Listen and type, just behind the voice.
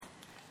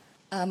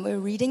We're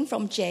reading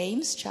from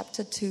James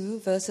chapter 2,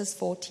 verses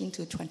 14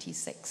 to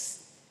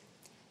 26.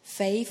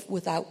 Faith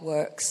without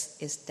works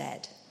is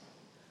dead.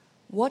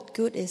 What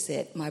good is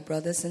it, my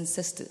brothers and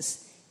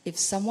sisters, if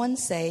someone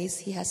says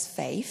he has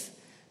faith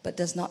but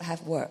does not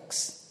have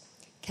works?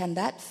 Can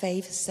that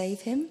faith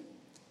save him?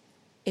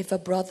 If a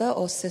brother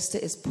or sister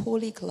is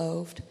poorly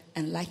clothed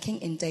and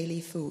lacking in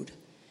daily food,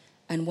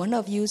 and one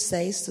of you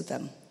says to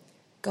them,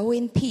 "Go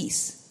in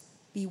peace,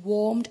 be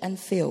warmed and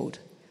filled,"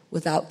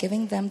 without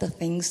giving them the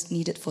things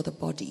needed for the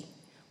body,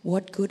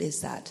 what good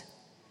is that?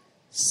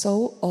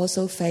 So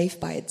also faith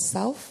by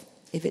itself,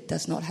 if it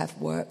does not have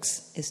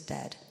works, is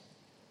dead.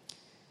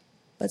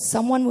 But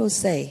someone will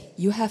say,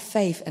 "You have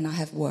faith and I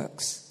have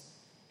works.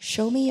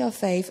 Show me your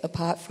faith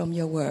apart from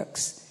your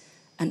works,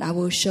 and I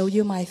will show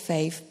you my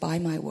faith by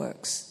my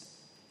works.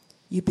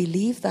 You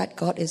believe that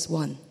God is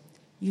one.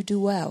 You do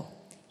well.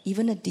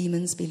 Even the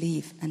demons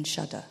believe and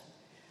shudder.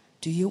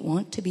 Do you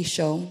want to be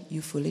shown,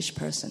 you foolish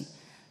person,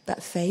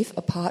 that faith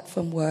apart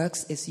from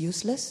works is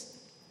useless?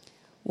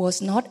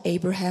 Was not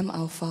Abraham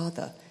our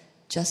father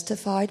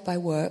justified by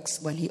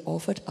works when he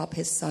offered up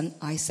his son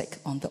Isaac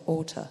on the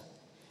altar?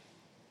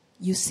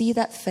 You see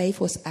that faith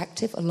was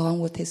active along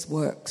with his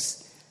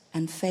works,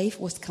 and faith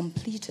was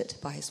completed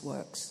by his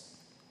works.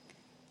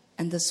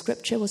 And the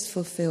scripture was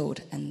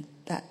fulfilled, and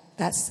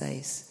that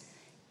says,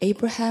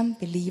 Abraham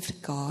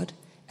believed God,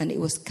 and it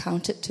was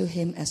counted to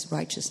him as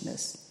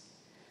righteousness.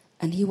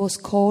 And he was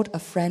called a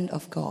friend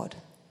of God.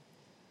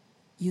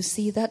 You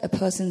see that a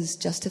person is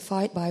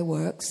justified by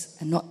works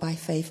and not by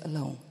faith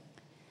alone.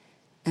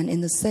 And in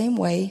the same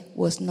way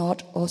was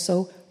not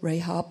also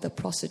Rahab the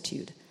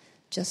prostitute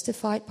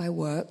justified by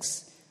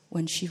works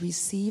when she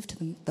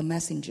received the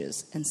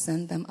messengers and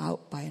sent them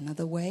out by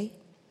another way?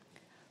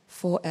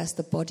 For as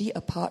the body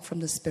apart from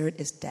the spirit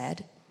is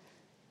dead,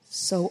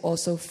 so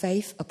also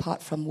faith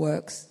apart from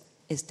works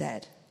is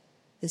dead.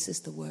 This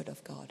is the word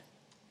of God.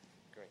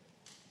 Great.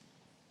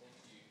 Thank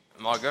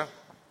you, Margot.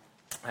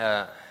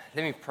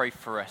 Let me pray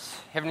for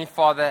us. Heavenly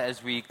Father,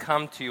 as we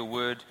come to your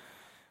word,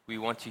 we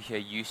want to hear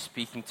you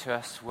speaking to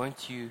us.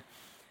 Won't you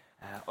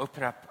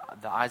open up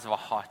the eyes of our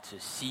heart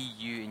to see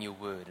you in your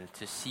word and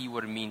to see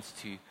what it means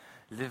to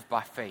live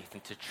by faith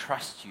and to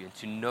trust you and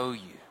to know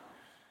you.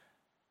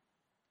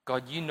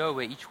 God, you know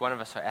where each one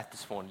of us are at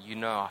this morning. You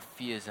know our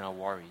fears and our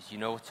worries. You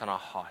know what's on our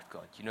heart,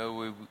 God. You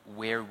know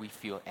where we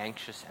feel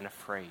anxious and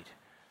afraid.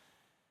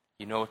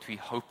 You know what we're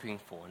hoping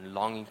for and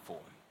longing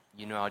for.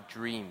 You know our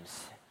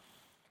dreams.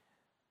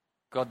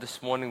 God,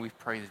 this morning we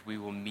pray that we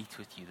will meet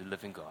with you, the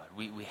living God.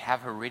 We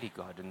have already,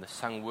 God, in the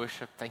sung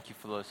worship. Thank you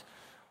for those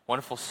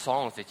wonderful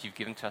songs that you've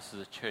given to us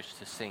as a church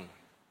to sing.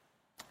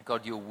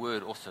 God, your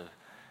word also,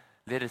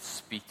 let it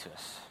speak to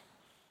us.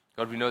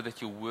 God, we know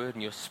that your word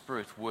and your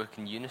spirit work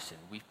in unison.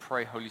 We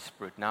pray, Holy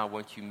Spirit, now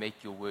won't you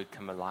make your word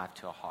come alive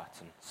to our hearts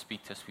and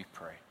speak to us, we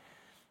pray.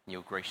 In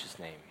your gracious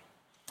name,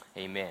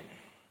 amen.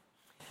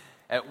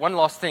 One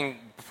last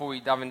thing before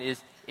we dive in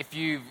is, if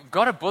you've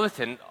got a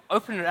bulletin,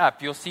 open it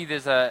up. You'll see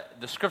there's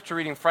the scripture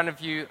reading in front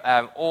of you,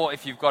 or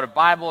if you've got a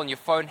Bible on your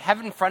phone, have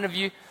it in front of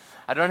you.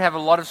 I don't have a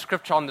lot of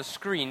scripture on the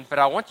screen, but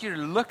I want you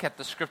to look at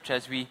the scripture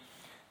as we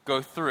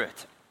go through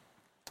it.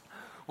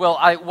 Well,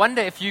 I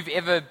wonder if you've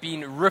ever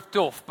been ripped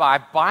off by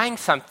buying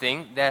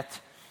something that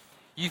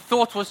you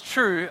thought was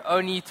true,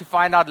 only to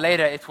find out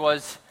later it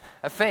was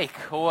a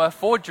fake or a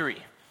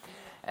forgery.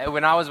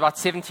 When I was about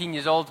 17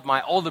 years old,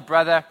 my older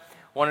brother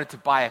wanted to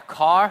buy a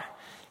car,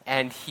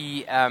 and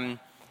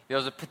there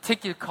was a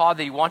particular car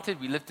that he wanted.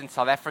 We lived in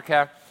South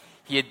Africa.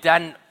 He had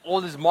done all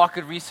his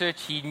market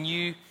research. He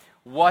knew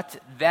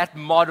what that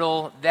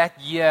model, that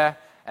year,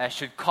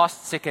 should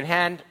cost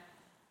secondhand.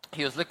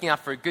 He was looking out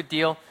for a good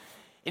deal.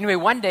 Anyway,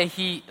 one day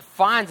he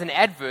finds an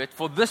advert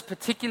for this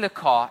particular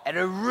car at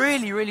a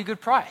really, really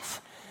good price.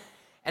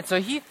 And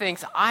so he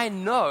thinks, I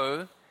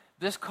know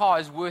this car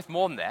is worth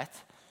more than that.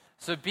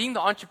 So being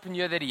the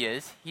entrepreneur that he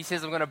is, he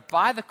says, I'm going to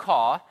buy the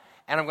car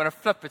and I'm going to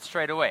flip it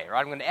straight away, right?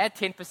 I'm going to add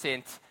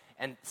 10%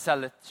 and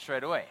sell it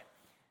straight away,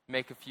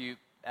 make a few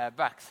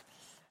bucks.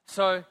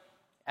 So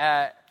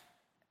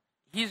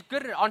he's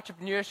good at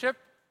entrepreneurship,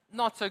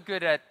 not so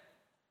good at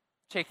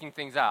checking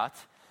things out.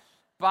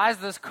 Buys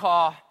this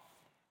car.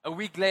 A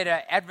week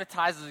later,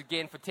 advertises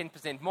again for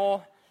 10%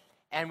 more.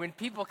 And when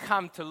people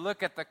come to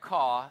look at the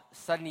car,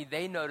 suddenly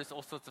they notice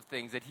all sorts of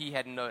things that he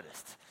hadn't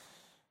noticed.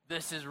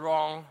 This is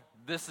wrong.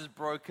 This is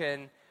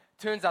broken.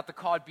 Turns out the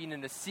car had been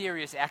in a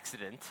serious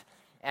accident.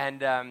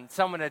 And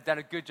someone had done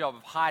a good job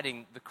of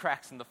hiding the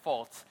cracks and the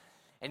faults.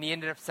 And he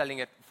ended up selling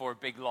it for a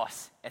big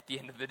loss at the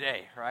end of the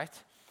day, right?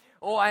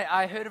 Or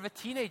I heard of a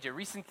teenager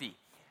recently,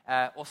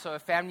 also a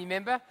family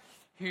member,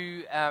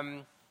 who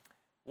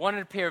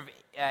wanted a pair of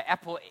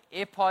Apple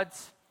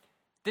AirPods,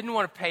 didn't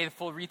want to pay the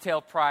full retail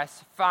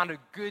price, found a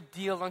good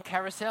deal on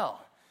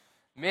Carousel.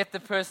 Met the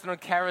person on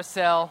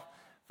Carousel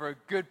for a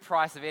good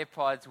price of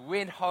AirPods,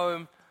 went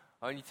home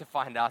only to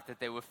find out that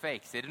they were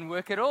fakes. They didn't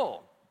work at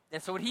all.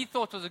 And so what he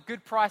thought was a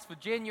good price for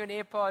genuine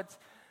AirPods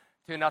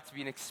turned out to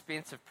be an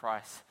expensive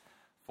price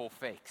for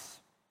fakes.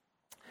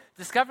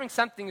 discovering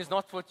something is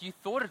not what you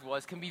thought it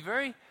was can be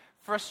very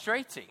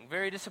frustrating,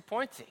 very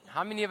disappointing.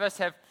 How many of us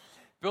have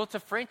built a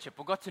friendship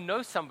or got to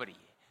know somebody,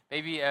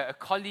 maybe a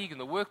colleague in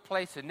the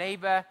workplace, a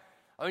neighbor,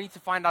 only to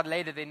find out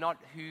later they're not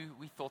who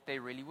we thought they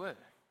really were?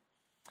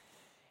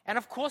 And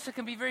of course, it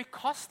can be very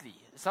costly.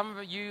 Some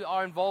of you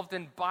are involved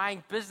in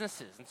buying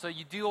businesses, and so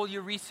you do all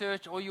your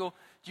research, all your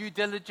due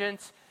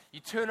diligence, you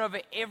turn over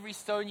every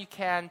stone you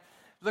can,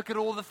 look at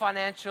all the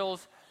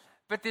financials,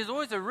 but there's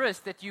always a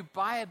risk that you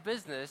buy a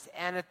business,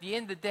 and at the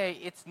end of the day,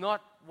 it's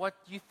not what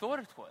you thought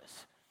it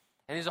was.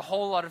 And there's a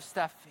whole lot of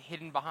stuff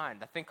hidden behind.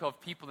 I think of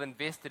people that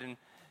invested in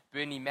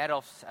Bernie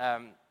Madoff's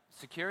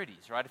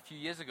securities, right, a few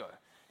years ago,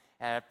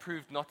 and it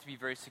proved not to be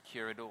very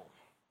secure at all.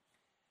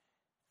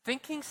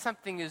 Thinking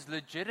something is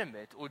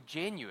legitimate or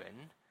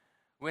genuine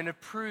when it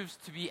proves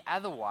to be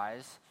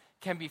otherwise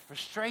can be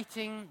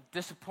frustrating,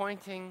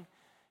 disappointing,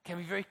 can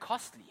be very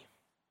costly.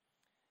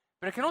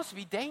 But it can also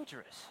be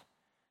dangerous.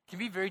 It can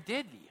be very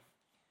deadly.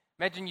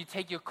 Imagine you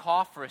take your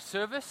car for a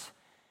service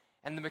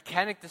and the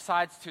mechanic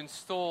decides to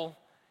install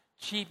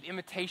cheap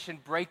imitation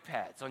brake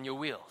pads on your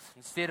wheels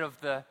instead of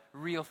the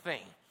real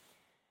thing.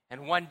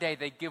 And one day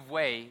they give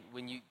way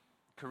when you're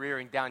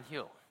careering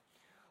downhill.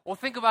 Or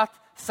think about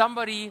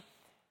somebody.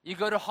 You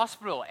go to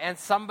hospital and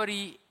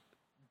somebody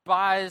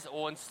buys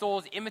or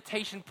installs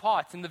imitation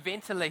parts in the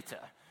ventilator,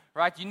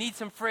 right? You need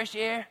some fresh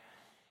air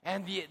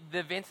and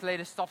the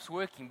ventilator stops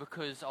working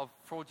because of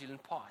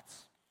fraudulent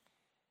parts.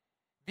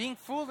 Being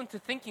fooled into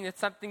thinking that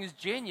something is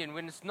genuine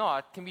when it's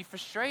not can be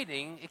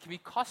frustrating, it can be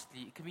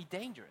costly, it can be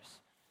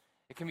dangerous,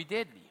 it can be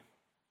deadly.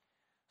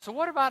 So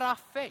what about our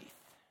faith?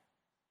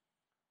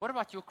 What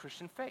about your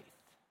Christian faith?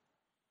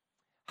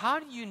 How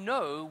do you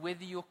know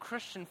whether your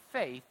Christian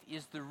faith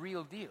is the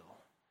real deal?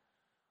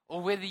 Or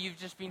whether you've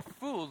just been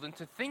fooled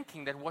into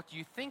thinking that what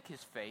you think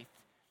is faith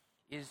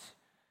is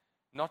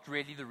not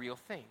really the real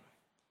thing?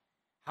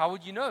 How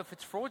would you know if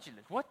it's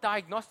fraudulent? What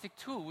diagnostic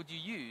tool would you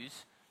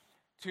use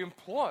to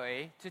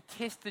employ to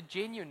test the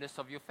genuineness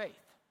of your faith?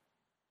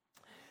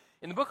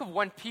 In the book of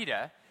 1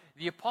 Peter,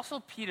 the Apostle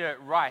Peter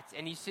writes,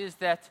 and he says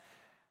that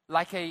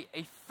like a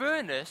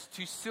furnace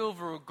to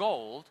silver or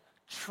gold,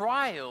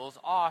 trials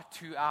are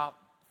to our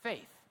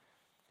faith.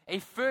 A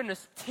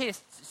furnace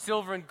tests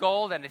silver and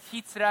gold, and it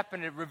heats it up,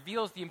 and it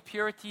reveals the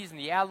impurities and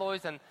the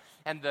alloys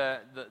and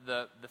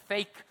the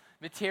fake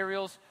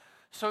materials.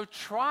 So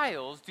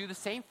trials do the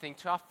same thing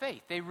to our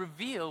faith. They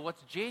reveal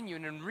what's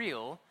genuine and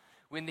real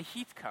when the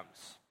heat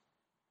comes.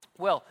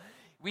 Well,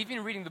 we've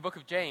been reading the book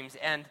of James,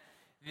 and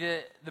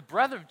the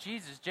brother of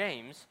Jesus,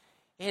 James,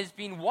 has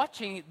been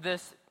watching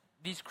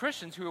these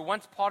Christians who were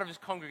once part of his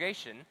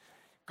congregation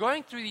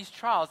going through these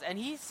trials, and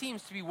he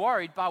seems to be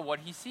worried by what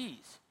he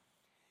sees.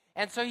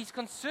 And so he's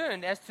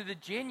concerned as to the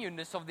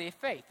genuineness of their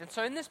faith. And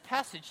so in this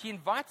passage, he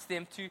invites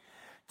them to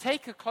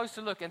take a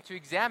closer look and to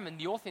examine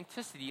the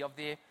authenticity of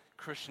their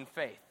Christian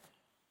faith.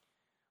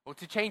 Or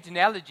to change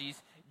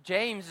analogies,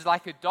 James is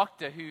like a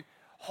doctor who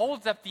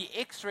holds up the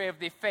x-ray of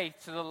their faith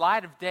to the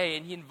light of day,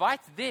 and he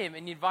invites them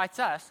and he invites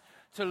us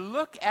to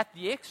look at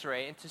the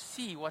x-ray and to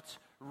see what's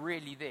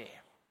really there.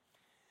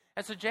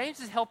 And so James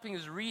is helping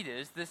his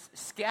readers, this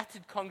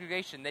scattered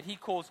congregation that he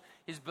calls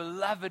his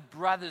beloved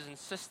brothers and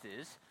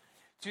sisters,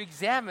 to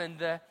examine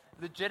the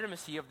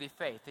legitimacy of their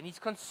faith. And he's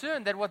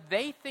concerned that what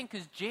they think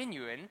is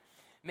genuine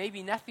may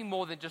be nothing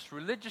more than just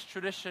religious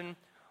tradition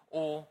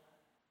or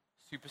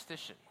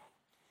superstition.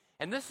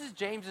 And this is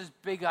James's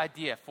big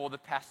idea for the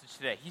passage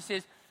today. He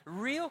says,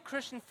 real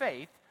Christian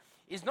faith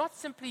is not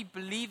simply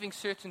believing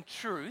certain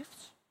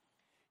truths.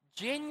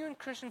 Genuine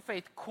Christian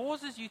faith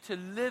causes you to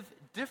live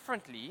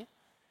differently,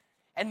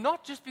 and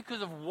not just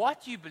because of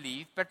what you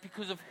believe, but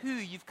because of who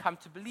you've come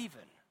to believe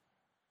in.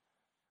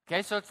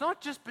 Okay, so it's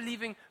not just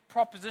believing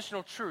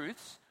propositional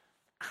truths,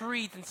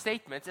 creeds and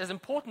statements, as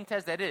important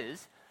as that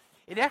is.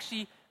 It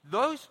actually,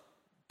 those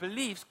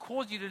beliefs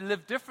cause you to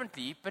live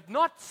differently, but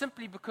not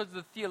simply because of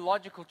the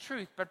theological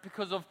truth, but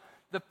because of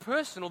the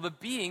person or the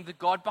being, the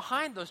God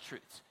behind those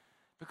truths,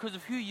 because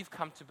of who you've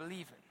come to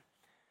believe in.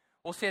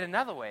 Or said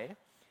another way,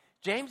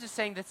 James is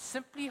saying that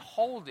simply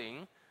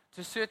holding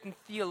to certain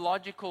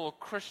theological or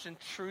Christian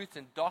truths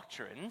and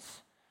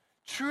doctrines,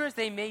 true as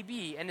they may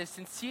be and as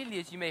sincerely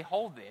as you may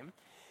hold them,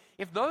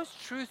 if those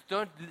truths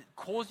don't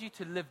cause you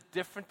to live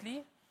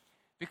differently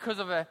because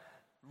of a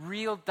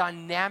real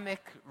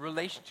dynamic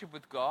relationship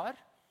with God,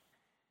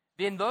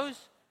 then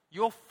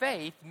your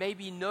faith may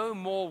be no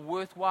more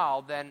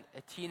worthwhile than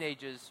a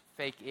teenager's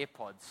fake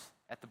AirPods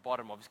at the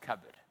bottom of his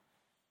cupboard.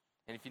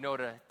 And if you know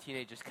what a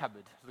teenager's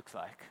cupboard looks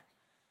like,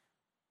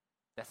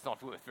 that's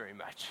not worth very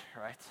much,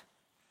 right?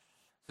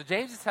 So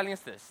James is telling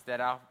us this,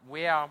 that our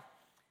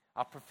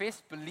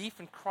professed belief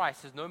in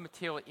Christ has no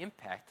material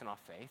impact on our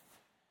faith,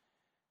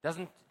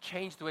 doesn't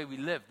change the way we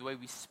live, the way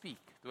we speak,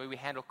 the way we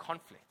handle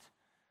conflict,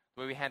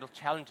 the way we handle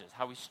challenges,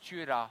 how we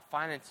steward our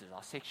finances,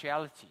 our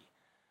sexuality,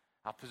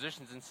 our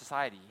positions in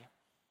society.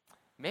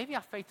 Maybe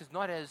our faith is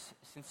not as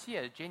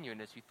sincere,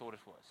 genuine as we thought it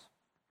was.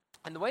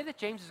 And the way that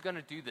James is going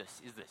to do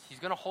this is this. He's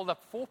going to hold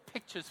up 4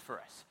 pictures for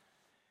us.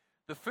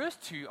 The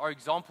first 2 are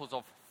examples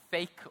of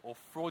fake or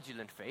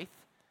fraudulent faith.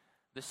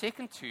 The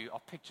second two are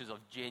pictures of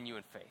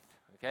genuine faith.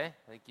 Okay?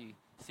 I think you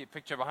see a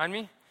picture behind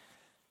me.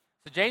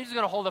 So James is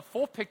going to hold up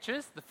 4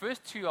 pictures. The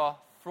first 2 are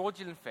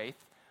fraudulent faith.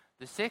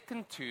 The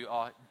second 2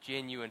 are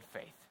genuine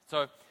faith.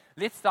 So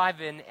let's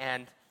dive in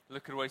and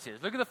look at what he says.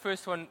 Look at the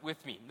first one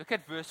with me. Look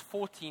at verse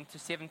 14 to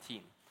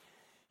 17.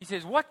 He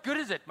says, "What good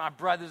is it, my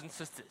brothers and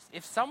sisters,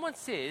 if someone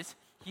says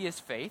he has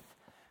faith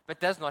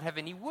but does not have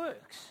any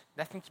works,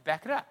 nothing to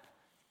back it up?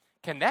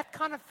 Can that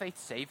kind of faith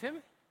save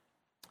him?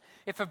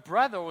 If a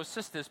brother or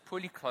sister is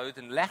poorly clothed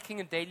and lacking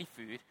in daily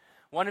food,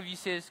 one of you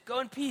says, 'Go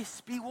in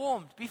peace, be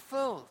warmed, be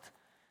filled,'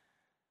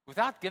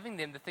 without giving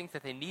them the things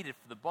that they needed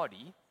for the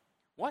body,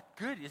 what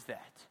good is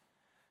that?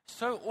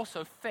 So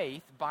also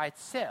faith by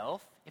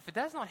itself, if it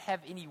does not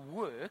have any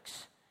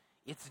works,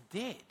 it's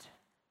dead."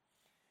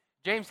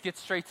 James gets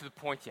straight to the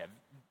point here.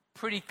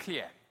 Pretty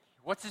clear.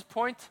 What's his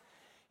point?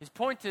 His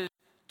point is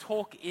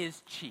talk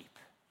is cheap.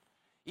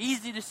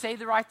 Easy to say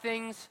the right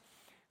things.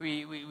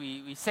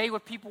 We say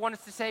what people want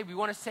us to say. We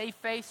want to save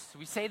face.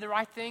 We say the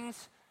right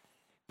things.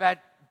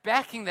 But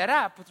backing that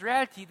up with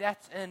reality,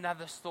 that's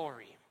another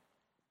story.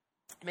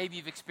 Maybe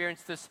you've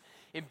experienced this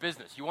in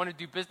business. You want to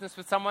do business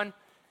with someone.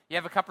 You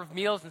have a couple of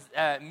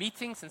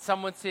meetings, and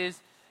someone says,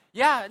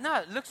 "Yeah,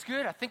 no, it looks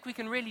good. I think we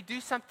can really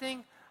do something.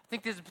 I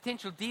think there's a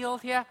potential deal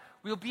here.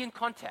 We'll be in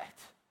contact."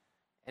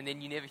 And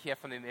then you never hear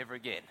from them ever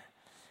again.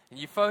 And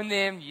you phone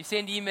them, you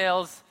send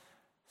emails,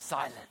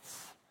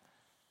 silence.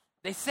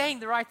 They're saying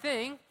the right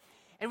thing,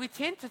 and we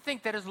tend to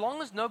think that as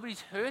long as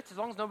nobody's hurt, as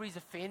long as nobody's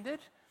offended,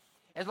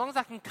 as long as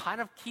I can kind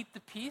of keep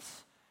the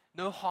peace,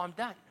 no harm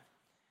done.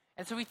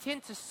 And so we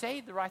tend to say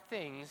the right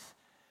things.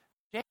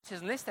 James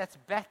says, unless that's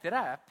backed it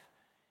up,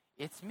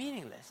 it's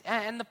meaningless.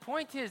 And the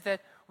point is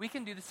that we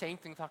can do the same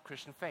thing with our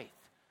Christian faith.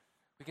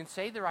 We can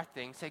say the right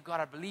thing, say, "God,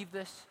 I believe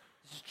this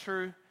is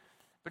true."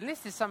 But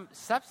unless there's some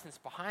substance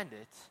behind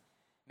it,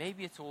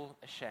 maybe it's all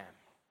a sham.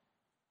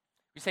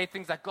 We say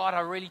things like, "God, I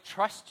really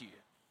trust you."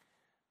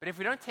 But if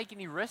we don't take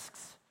any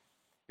risks,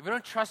 if we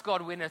don't trust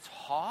God when it's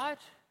hard,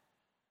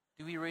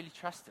 do we really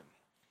trust Him?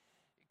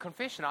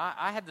 Confession,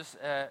 I had this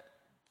a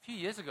few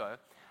years ago.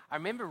 I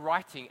remember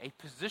writing a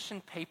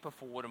position paper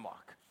for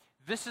Watermark.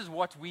 This is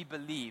what we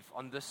believe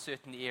on this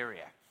certain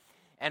area.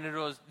 And it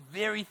was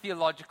very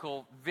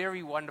theological,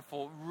 very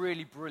wonderful,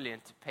 really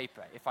brilliant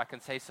paper, if I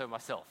can say so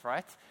myself,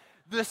 right?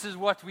 This is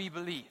what we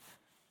believe.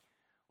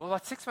 Well,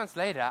 about 6 months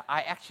later,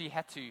 I actually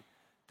had to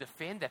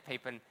defend that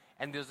paper,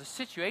 and there was a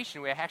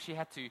situation where I actually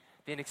had to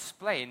then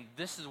explain,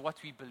 this is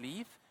what we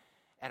believe,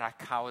 and I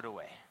cowered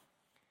away.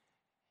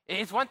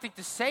 It's one thing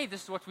to say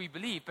this is what we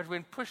believe, but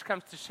when push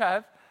comes to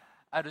shove,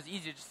 it was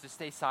easier just to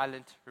stay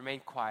silent, remain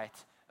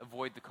quiet,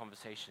 avoid the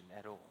conversation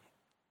at all.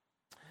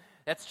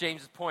 That's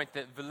James's point,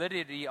 the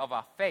validity of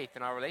our faith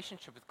and our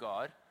relationship with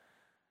God,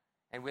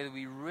 and whether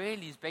we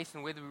really is based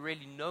on whether we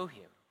really know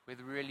Him,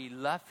 whether we really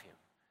love Him,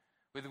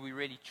 whether we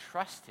really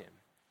trust Him.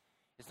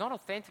 It's not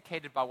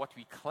authenticated by what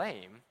we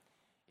claim,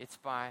 it's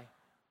by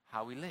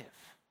how we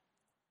live.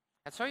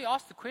 And so he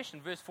asked the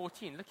question, verse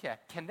 14, look here,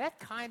 can that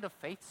kind of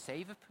faith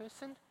save a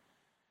person?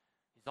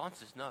 His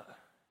answer is no.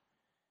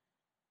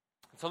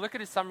 And so look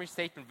at his summary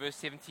statement, verse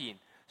 17.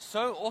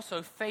 So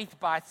also faith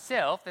by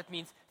itself, that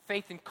means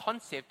faith in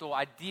concept or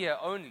idea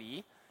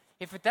only,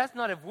 if it does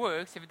not have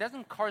works, if it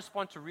doesn't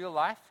correspond to real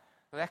life,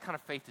 well, that kind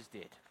of faith is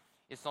dead.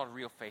 It's not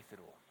real faith at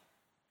all.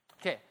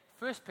 Okay,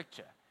 first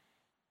picture,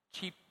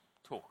 cheap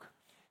talk.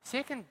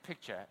 Second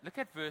picture, look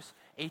at verse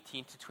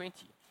 18 to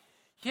 20.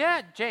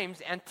 Here,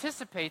 James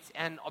anticipates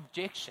an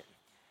objection.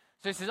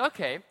 So he says,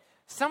 okay,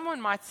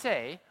 someone might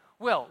say,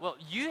 well,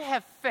 you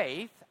have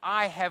faith,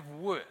 I have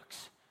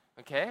works.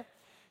 Okay?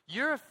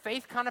 You're a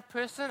faith kind of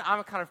person, I'm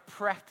a kind of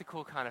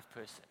practical kind of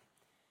person.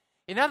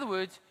 In other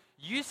words,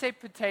 you say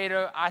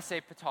potato, I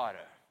say potato.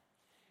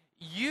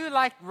 You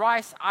like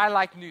rice, I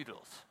like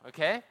noodles.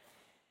 Okay?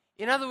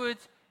 In other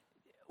words,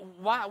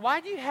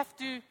 why do you have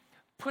to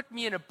put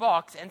me in a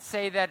box and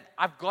say that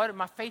I've got it,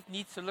 my faith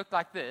needs to look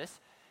like this?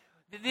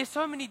 There's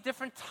so many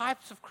different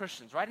types of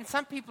Christians, right? And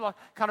some people are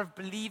kind of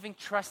believing,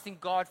 trusting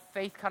God,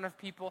 faith kind of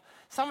people.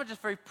 Some are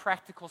just very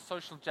practical,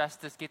 social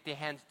justice, get their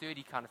hands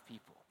dirty kind of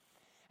people.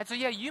 And so,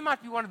 yeah, you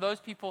might be one of those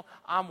people.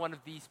 I'm one of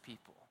these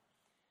people.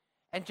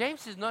 And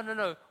James says,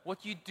 no.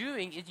 What you're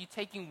doing is you're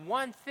taking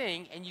one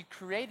thing and you're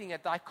creating a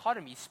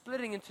dichotomy,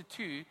 splitting into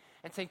two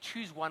and saying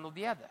choose one or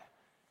the other.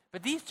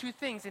 But these two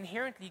things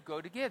inherently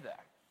go together.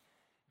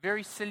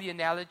 Very silly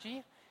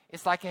analogy.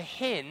 It's like a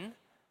hen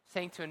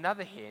saying to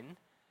another hen,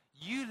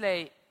 you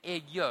lay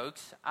egg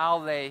yolks,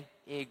 I'll lay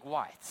egg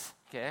whites.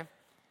 Okay?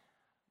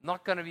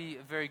 Not going to be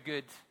a very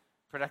good,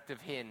 productive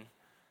hen.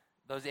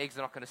 Those eggs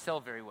are not going to sell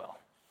very well.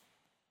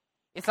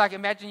 It's like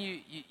imagine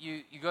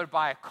you go to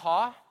buy a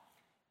car.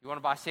 You want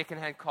to buy a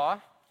second-hand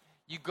car.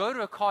 You go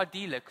to a car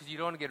dealer because you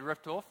don't want to get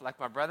ripped off like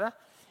my brother.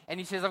 And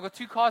he says, I've got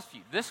two cars for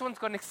you. This one's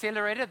got an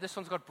accelerator. This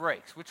one's got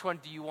brakes. Which one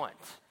do you want?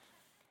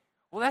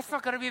 Well, that's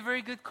not going to be a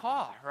very good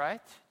car,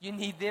 right? You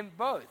need them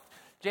both.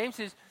 James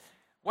says,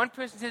 one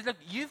person says, look,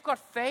 you've got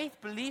faith,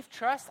 belief,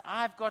 trust.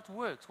 I've got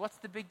works. What's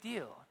the big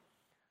deal?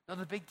 No,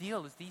 the big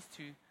deal is these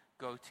two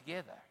go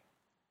together.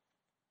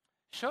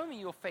 Show me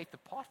your faith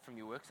apart from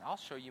your works. I'll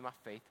show you my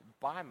faith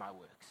by my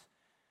works.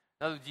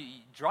 Now, you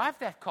drive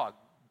that car.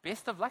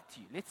 Best of luck to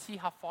you. Let's see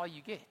how far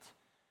you get.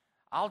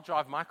 I'll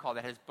drive my car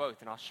that has both,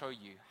 and I'll show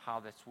you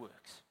how this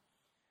works.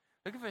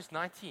 Look at verse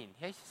 19.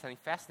 Here's something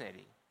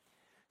fascinating.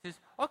 It says,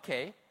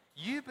 okay,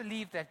 you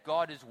believe that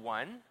God is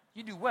one.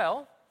 You do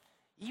well.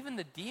 Even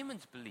the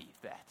demons believe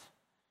that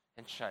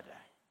and shudder.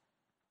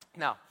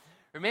 Now,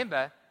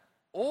 remember,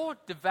 all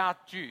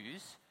devout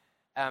Jews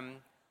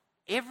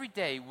every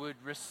day would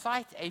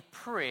recite a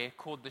prayer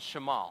called the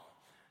Shema.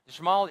 The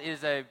Shema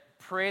is a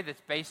prayer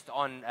that's based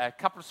on a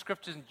couple of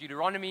scriptures in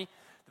Deuteronomy.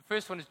 The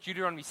first one is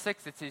Deuteronomy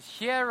 6. It says,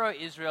 "Hear, O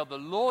Israel, the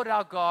Lord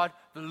our God,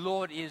 the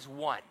Lord is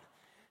one."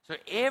 So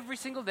every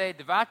single day,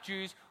 devout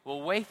Jews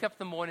will wake up in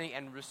the morning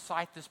and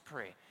recite this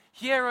prayer.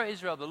 "Hear, O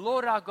Israel, the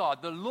Lord our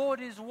God, the Lord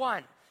is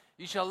one.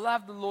 You shall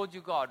love the Lord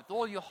your God with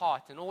all your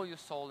heart and all your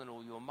soul and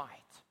all your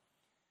might."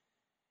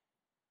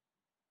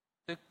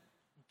 The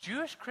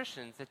Jewish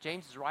Christians that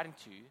James is writing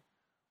to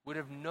would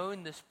have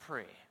known this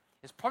prayer.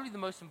 It's probably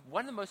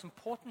one of the most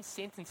important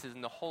sentences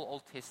in the whole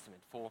Old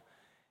Testament for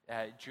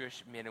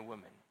Jewish men and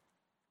women.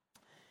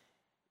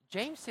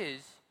 James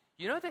says,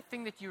 you know that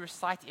thing that you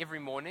recite every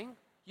morning?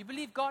 You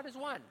believe God is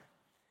one.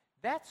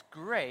 That's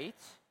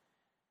great,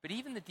 but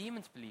even the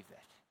demons believe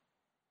that.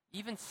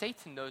 Even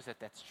Satan knows that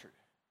that's true.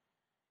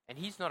 And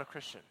he's not a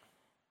Christian.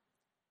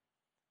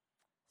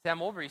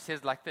 Sam Albury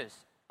says like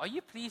this, "Are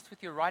you pleased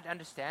with your right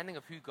understanding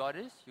of who God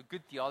is, your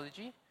good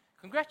theology?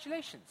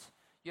 Congratulations.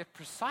 You're at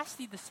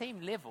precisely the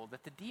same level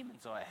that the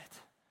demons are at."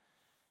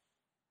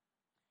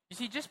 You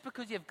see, just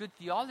because you have good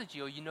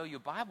theology or you know your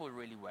Bible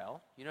really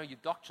well, you know your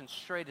doctrine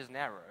straight as an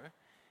arrow,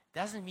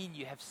 doesn't mean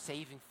you have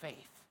saving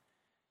faith.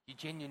 You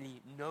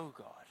genuinely know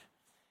God.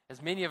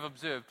 As many have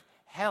observed,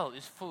 hell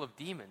is full of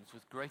demons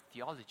with great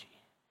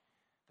theology.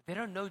 But they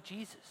don't know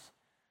Jesus.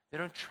 They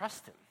don't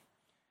trust him.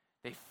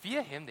 They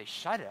fear him, they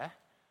shudder,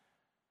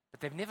 but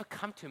they've never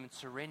come to him in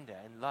surrender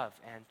and love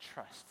and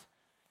trust.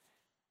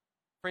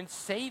 Friends,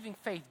 saving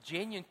faith,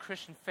 genuine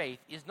Christian faith,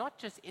 is not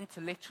just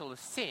intellectual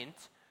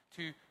assent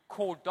to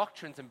core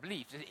doctrines and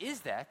beliefs. It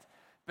is that,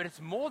 but it's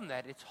more than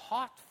that. It's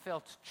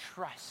heartfelt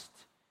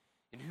trust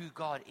in who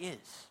God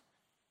is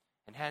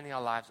and handing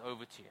our lives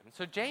over to him. And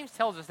so James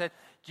tells us that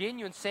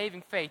genuine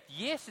saving faith,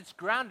 yes, it's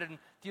grounded in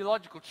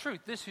theological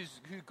truth. This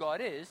is who God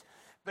is,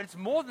 but it's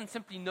more than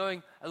simply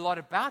knowing a lot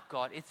about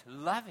God. It's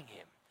loving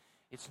him.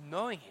 It's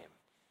knowing him.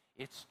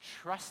 It's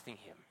trusting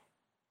him.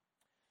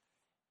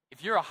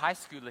 If you're a high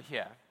schooler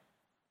here,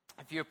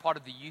 if you're a part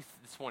of the youth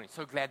this morning,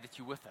 so glad that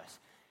you're with us.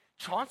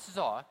 Chances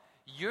are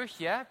you're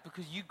here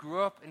because you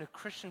grew up in a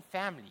Christian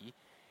family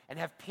and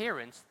have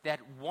parents that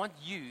want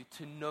you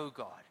to know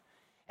God.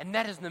 And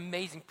that is an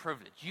amazing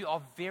privilege. You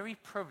are very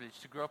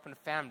privileged to grow up in a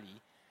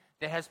family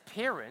that has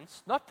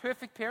parents, not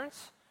perfect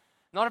parents,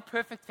 not a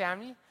perfect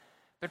family,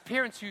 but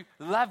parents who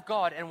love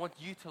God and want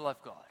you to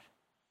love God.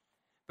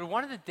 But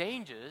one of the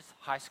dangers,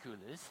 high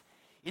schoolers,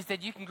 is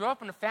that you can grow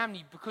up in a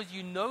family because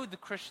you know the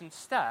Christian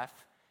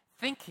stuff,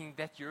 thinking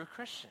that you're a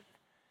Christian.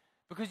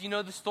 Because you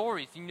know the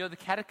stories, and you know the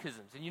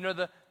catechisms, and you know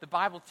the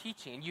Bible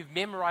teaching, and you've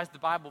memorized the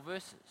Bible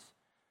verses.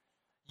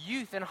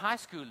 Youth and high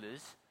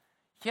schoolers,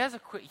 here's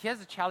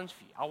a challenge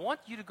for you. I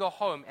want you to go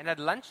home, and at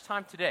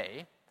lunchtime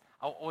today,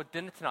 or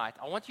dinner tonight,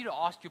 I want you to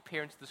ask your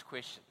parents this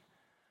question.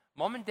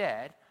 Mom and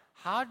Dad,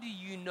 how do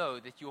you know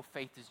that your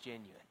faith is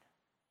genuine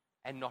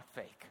and not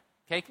fake?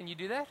 Okay, can you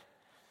do that?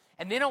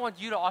 And then I want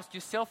you to ask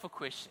yourself a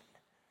question.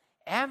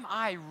 Am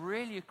I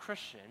really a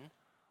Christian,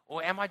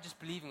 or am I just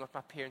believing what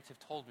my parents have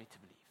told me to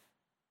believe?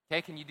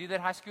 Okay, can you do that,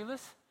 high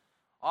schoolers?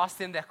 Ask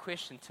them that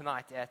question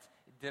tonight at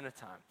dinner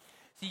time.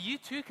 See, you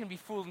too can be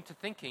fooled into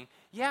thinking,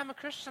 yeah, I'm a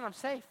Christian, I'm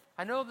safe,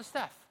 I know all the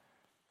stuff.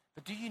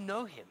 But do you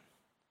know him?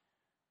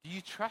 Do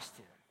you trust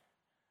him?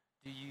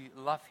 Do you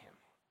love him?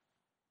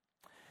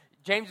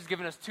 James has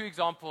given us two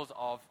examples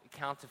of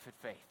counterfeit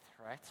faith,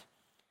 right?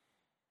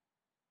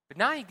 But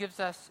now he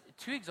gives us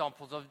two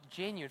examples of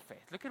genuine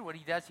faith. Look at what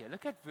he does here.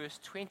 Look at verse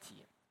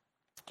 20.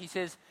 He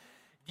says,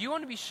 "Do you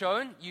want to be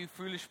shown, you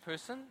foolish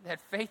person, that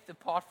faith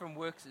apart from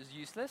works is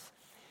useless?"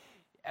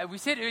 We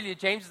said earlier,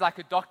 James is like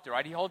a doctor,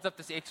 right? He holds up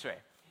this x-ray.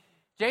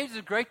 James is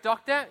a great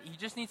doctor. He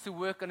just needs to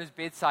work on his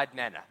bedside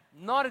manner.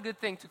 Not a good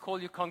thing to call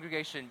your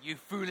congregation, you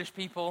foolish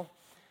people.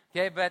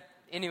 Okay, but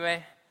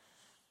anyway,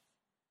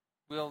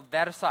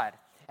 that aside.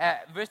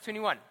 Verse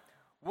 21.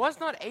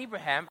 "Was not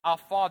Abraham, our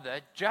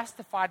father,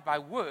 justified by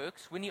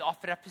works when he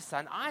offered up his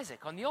son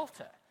Isaac on the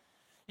altar?"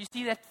 You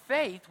see that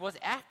faith was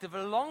active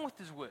along with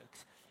his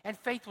works, and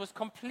faith was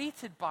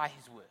completed by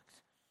his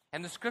works.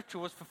 And the scripture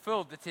was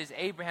fulfilled that says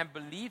Abraham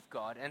believed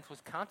God, and it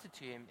was counted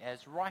to him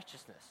as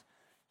righteousness.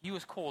 He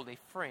was called a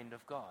friend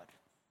of God.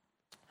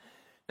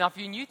 Now, if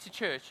you're new to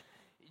church,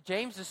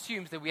 James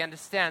assumes that we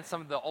understand some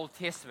of the Old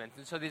Testament,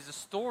 and so there's a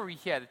story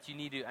here that you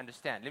need to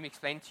understand. Let me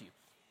explain to you.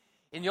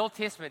 In the Old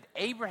Testament,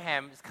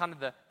 Abraham is kind of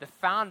the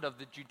founder of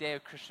the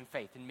Judeo-Christian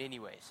faith in many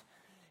ways.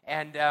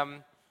 And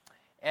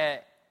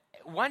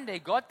one day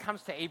God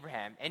comes to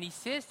Abraham and he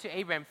says to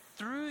Abraham,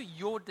 through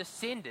your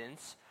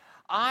descendants,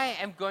 I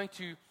am going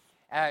to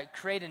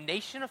create a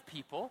nation of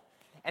people,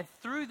 and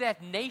through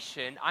that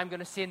nation, I'm going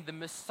to send the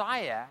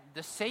Messiah,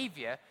 the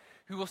Savior,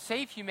 who will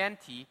save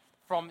humanity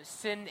from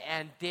sin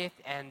and death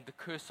and the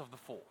curse of the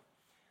fall.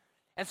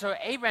 And so,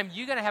 Abraham,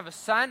 you're going to have a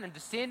son and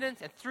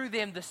descendants, and through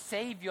them, the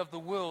Savior of the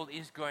world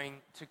is going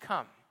to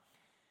come.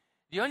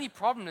 The only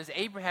problem is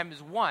Abraham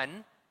is,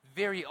 one,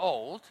 very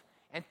old,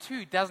 and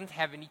two, doesn't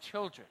have any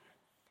children.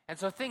 And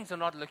so things are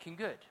not looking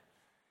good.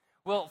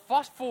 Well,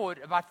 fast forward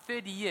about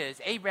 30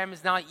 years, Abraham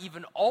is now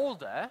even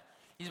older.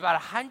 He's about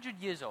 100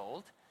 years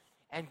old,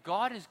 and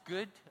God is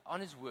good on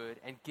his word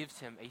and gives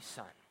him a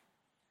son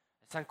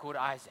called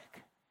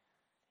Isaac.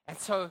 And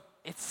so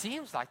it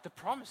seems like the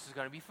promise is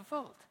going to be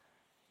fulfilled.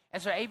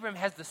 And so Abraham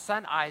has the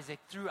son Isaac.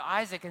 Through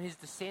Isaac and his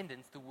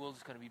descendants, the world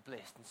is going to be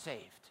blessed and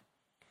saved.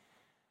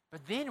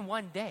 But then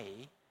one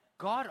day,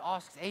 God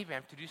asks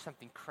Abraham to do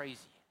something crazy.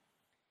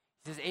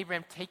 He says,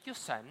 Abraham, take your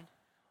son,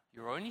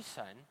 your only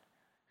son,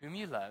 whom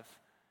you love,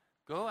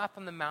 go up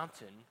on the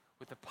mountain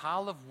with a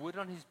pile of wood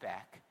on his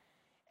back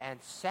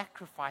and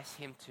sacrifice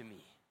him to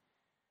me.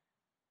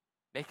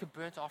 Make a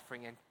burnt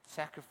offering and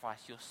sacrifice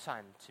your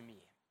son to me.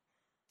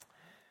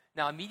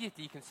 Now,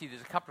 immediately you can see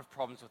there's a couple of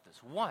problems with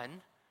this.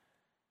 One,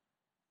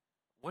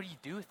 what do you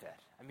do with that?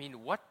 I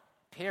mean, what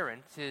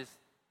parent says,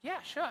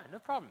 yeah, sure, no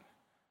problem.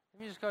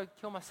 Let me just go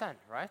kill my son,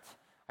 right?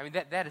 I mean,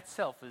 that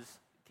itself is,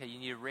 okay, you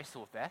need to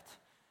wrestle with that.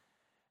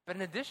 But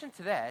in addition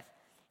to that,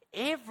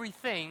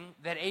 everything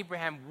that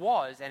Abraham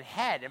was and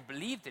had and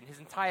believed in, his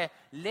entire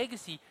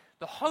legacy,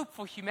 the hope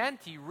for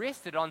humanity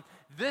rested on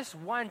this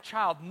one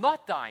child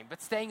not dying,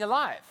 but staying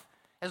alive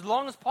as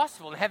long as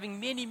possible and having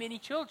many, many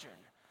children.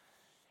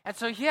 And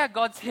so here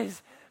God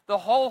says, the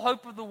whole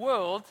hope of the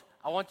world,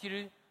 I want you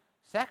to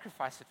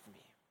sacrifice it for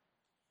me.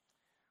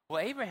 Well,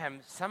 Abraham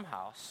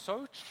somehow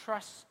so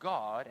trusts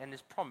God and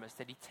his promise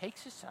that he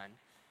takes his son,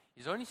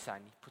 his only son,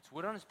 he puts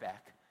wood on his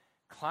back,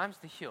 climbs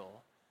the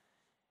hill,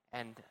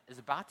 and is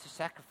about to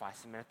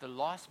sacrifice him. And at the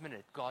last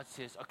minute, God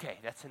says, okay,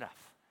 that's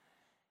enough.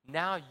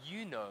 Now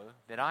you know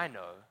that I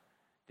know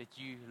that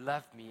you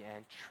love me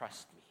and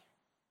trust me.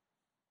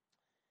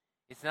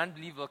 It's an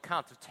unbelievable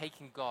account of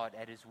taking God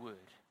at his word.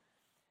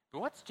 But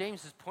what's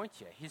James's point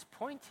here? His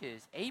point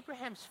is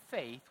Abraham's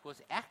faith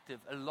was active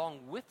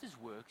along with his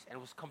works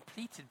and was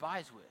completed by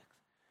his works.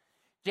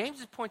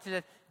 James's point is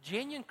that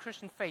genuine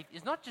Christian faith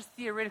is not just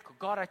theoretical,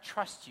 God, I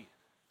trust you.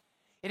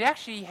 It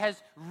actually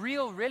has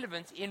real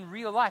relevance in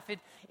real life.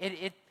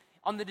 It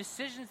on the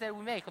decisions that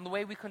we make, on the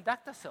way we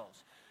conduct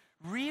ourselves.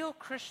 Real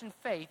Christian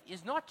faith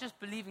is not just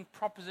believing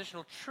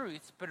propositional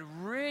truths, but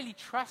really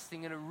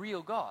trusting in a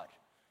real God.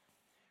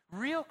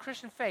 Real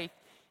Christian faith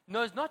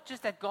knows not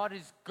just that God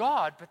is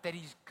God, but that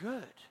he's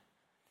good.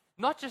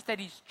 Not just that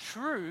he's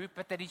true,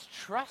 but that he's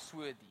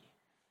trustworthy.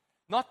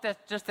 Not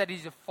that just that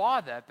he's a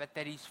father, but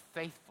that he's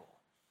faithful.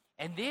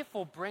 And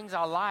therefore brings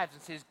our lives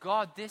and says,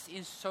 God, this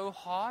is so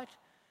hard,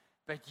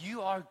 but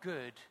you are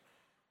good.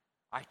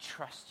 I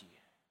trust you.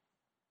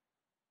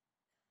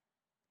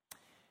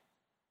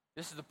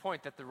 This is the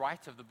point that the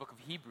writer of the book of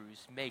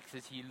Hebrews makes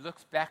as he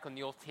looks back on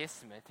the Old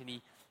Testament and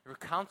he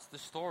recounts the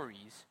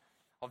stories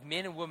of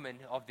men and women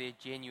of their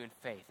genuine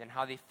faith and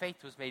how their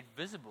faith was made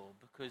visible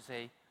because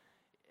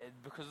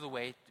of the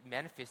way it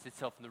manifests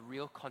itself in the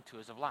real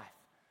contours of life.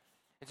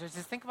 And so he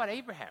says, think about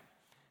Abraham.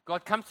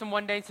 God comes to him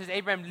one day and says,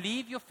 Abraham,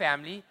 leave your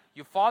family,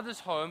 your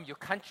father's home, your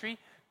country,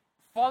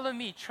 follow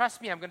me,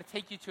 trust me, I'm going to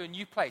take you to a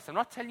new place. I'm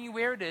not telling you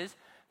where it is,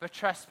 but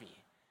trust me.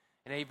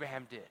 And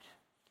Abraham did.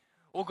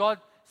 Or God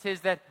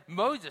says that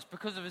Moses,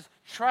 because of his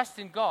trust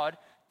in God,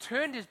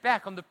 turned his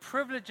back on the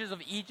privileges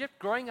of Egypt,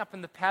 growing up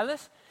in the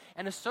palace,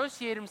 and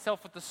associated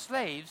himself with the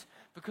slaves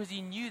because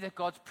he knew that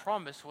God's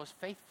promise was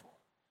faithful.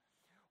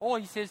 Or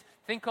he says,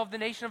 think of the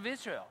nation of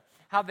Israel,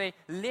 how they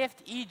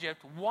left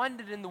Egypt,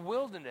 wandered in the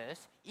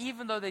wilderness,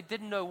 even though they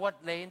didn't know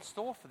what lay in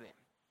store for them.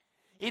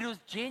 It was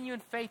genuine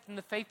faith in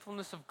the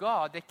faithfulness of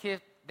God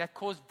that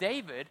caused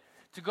David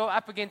to go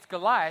up against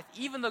Goliath,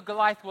 even though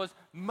Goliath was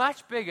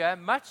much bigger,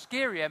 much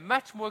scarier,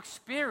 much more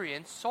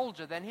experienced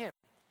soldier than him.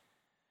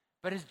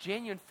 But his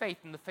genuine faith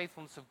in the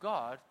faithfulness of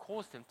God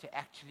caused him to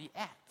actually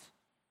act.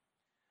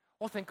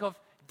 Or think of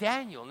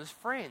Daniel and his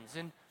friends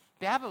in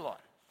Babylon,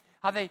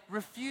 how they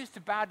refused to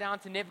bow down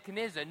to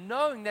Nebuchadnezzar,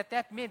 knowing that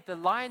that meant the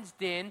lion's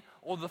den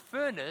or the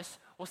furnace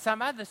or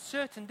some other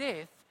certain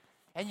death,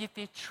 and yet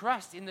their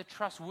trust in the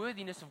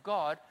trustworthiness of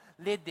God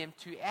led them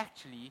to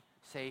actually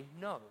say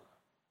no.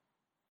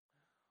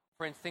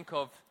 Friends, think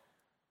of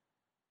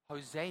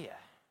Hosea,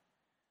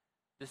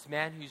 this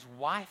man whose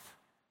wife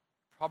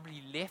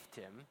probably left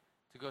him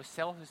to go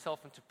sell herself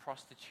into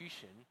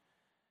prostitution.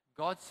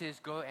 God says,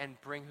 go and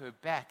bring her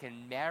back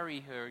and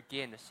marry her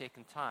again a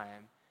second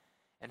time.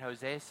 And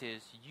Hosea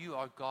says, you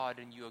are God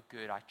and you are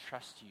good. I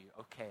trust you.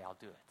 Okay, I'll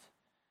do it.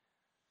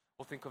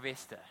 Or think of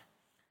Esther,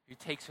 who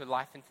takes her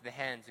life into the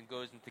hands and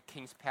goes into the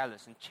king's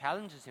palace and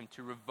challenges him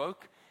to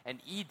revoke an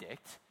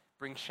edict,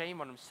 bring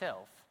shame on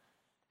himself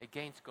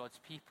against God's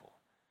people.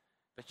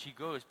 but she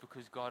goes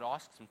because God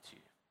asks him to.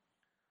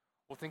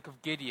 Or think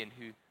of Gideon,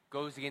 who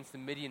goes against the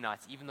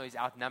Midianites, even though he's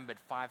outnumbered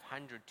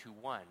 500 to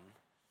 1.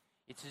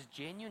 It's his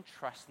genuine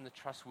trust in the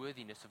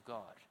trustworthiness of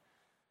God.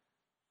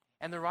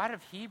 And the writer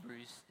of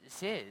Hebrews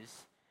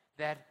says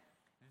that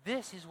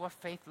this is what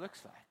faith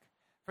looks like.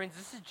 Friends,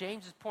 this is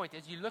James's point.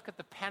 As you look at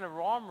the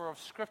panorama of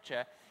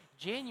Scripture,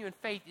 genuine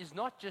faith is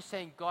not just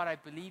saying, God, I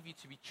believe you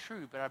to be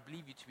true, but I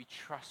believe you to be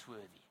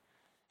trustworthy.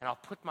 And I'll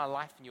put my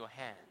life in your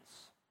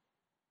hands.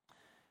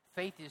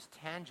 Faith is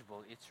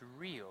tangible, it's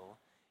real,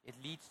 it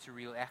leads to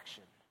real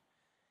action.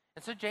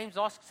 And so James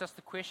asks us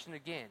the question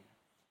again,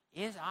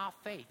 is our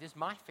faith, is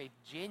my faith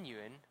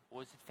genuine,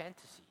 or is it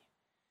fantasy?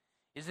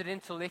 Is it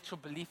intellectual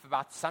belief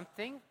about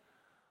something,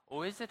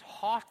 or is it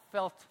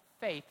heartfelt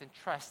faith and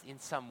trust in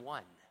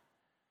someone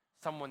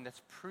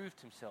that's proved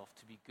himself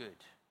to be good?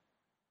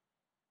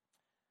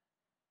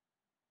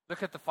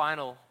 Look at the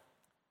final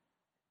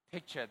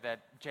picture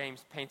that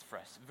James paints for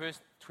us. Verse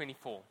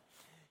 24.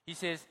 He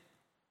says,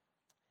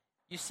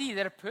 you see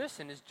that a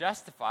person is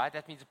justified,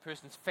 that means a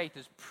person's faith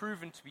is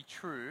proven to be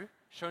true,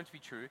 shown to be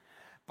true,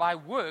 by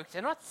works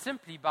and not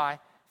simply by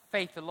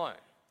faith alone.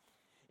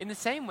 In the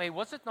same way,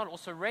 was it not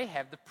also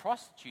Rahab the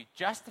prostitute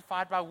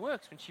justified by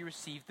works when she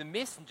received the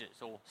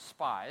messengers or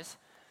spies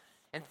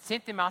and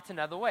sent them out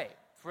another way?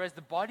 For as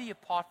the body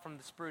apart from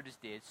the spirit is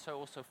dead, so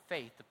also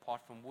faith apart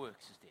from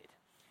works is dead.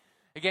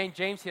 Again,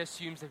 James here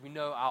assumes that we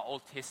know our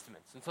Old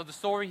Testaments. And so the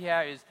story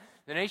here is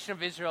the nation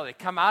of Israel, they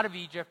come out of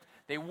Egypt,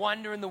 they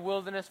wander in the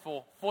wilderness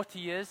for 40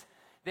 years.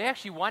 They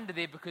actually wander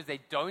there because they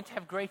don't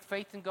have great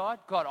faith in God.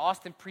 God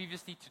asked them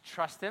previously to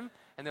trust him,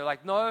 and they're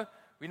like, no,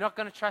 we're not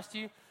going to trust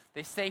you.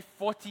 They stay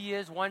 40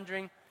 years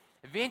wandering.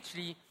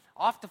 Eventually,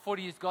 after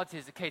 40 years, God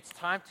says, okay, it's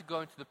time to go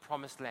into the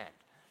promised land.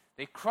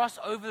 They cross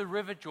over the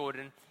river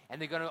Jordan,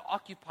 and they're going to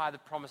occupy the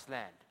promised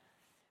land.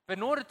 But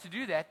in order to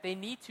do that, they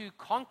need to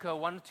conquer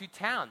one or two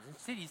towns and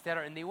cities that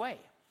are in their way.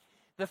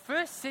 The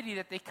first city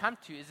that they come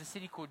to is a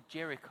city called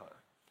Jericho.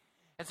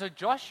 And so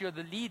Joshua,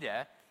 the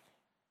leader,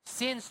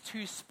 sends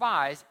 2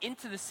 spies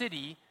into the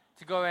city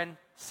to go and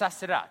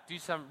suss it out, do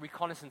some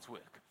reconnaissance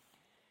work.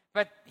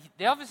 But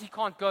they obviously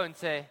can't go and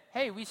say,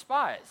 hey, we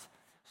spies.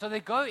 So they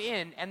go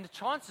in, and the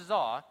chances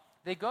are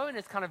they go in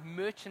as kind of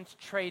merchant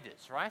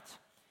traders, right?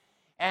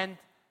 And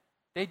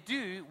they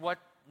do what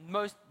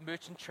most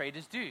merchant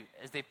traders do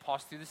as they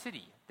pass through the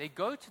city. They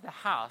go to the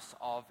house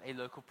of a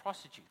local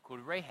prostitute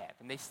called Rahab,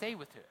 and they stay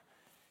with her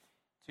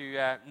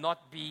to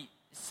not be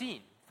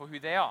seen for who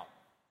they are.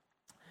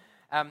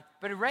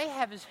 But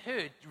Rahab has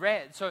heard,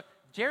 so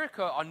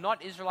Jericho are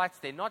not Israelites,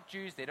 they're not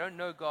Jews, they don't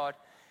know God,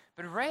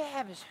 but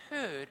Rahab has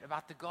heard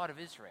about the God of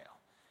Israel.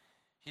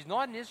 She's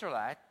not an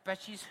Israelite,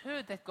 but she's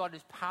heard that God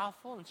is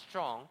powerful and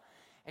strong,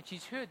 and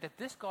she's heard that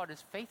this God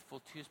is faithful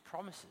to his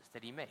promises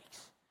that he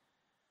makes.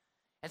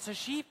 And so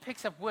she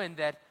picks up wind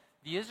that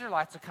the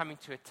Israelites are coming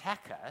to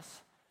attack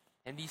us,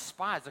 and these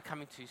spies are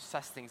coming to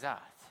suss things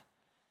out.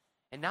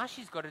 And now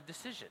she's got a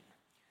decision.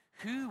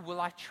 Who will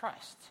I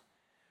trust?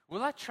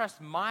 Will I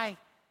trust my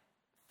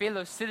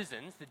fellow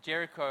citizens, the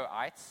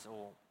Jerichoites,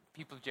 or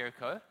people of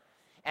Jericho,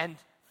 and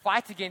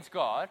fight against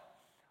God?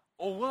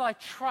 Or will I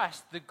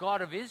trust the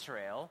God of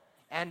Israel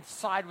and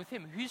side with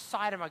him? Whose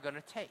side am I going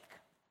to take?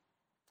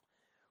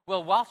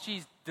 Well, while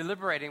she's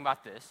deliberating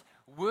about this,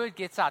 word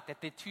gets out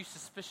that there are 2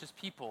 suspicious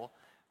people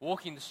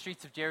walking the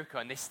streets of Jericho,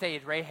 and they stay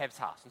at Rahab's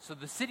house. And so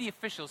the city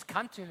officials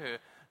come to her,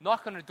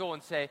 knock on her door,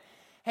 and say,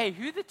 hey,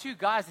 who are the 2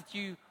 guys that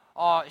you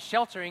are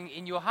sheltering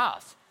in your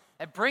house?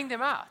 And bring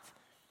them out.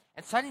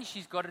 And suddenly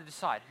she's got to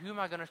decide, who am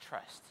I going to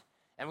trust?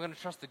 Am I going to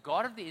trust the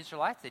God of the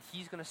Israelites, that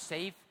he's going to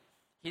save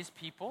his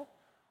people,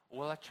 or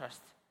will I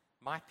trust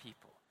my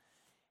people?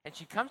 And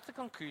she comes to the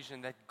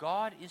conclusion that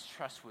God is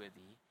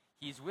trustworthy,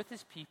 he is with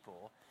his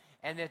people,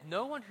 and that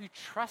no one who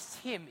trusts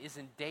him is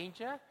in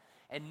danger,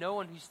 and no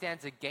one who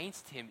stands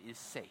against him is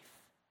safe.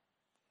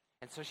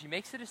 And so she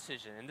makes a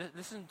decision, and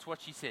listen to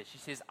what she says. She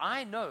says,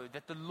 I know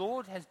that the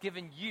Lord has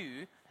given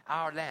you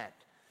our land.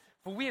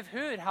 For we have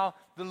heard how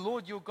the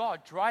Lord your God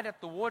dried up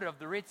the water of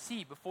the Red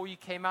Sea before you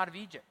came out of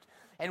Egypt,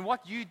 and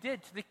what you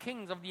did to the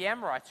kings of the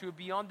Amorites who were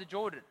beyond the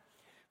Jordan.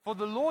 For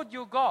the Lord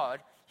your God,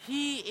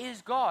 he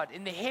is God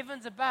in the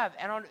heavens above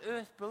and on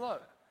earth below.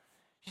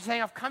 She's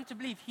saying, I've come to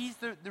believe he's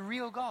the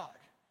real God.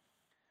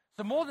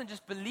 So more than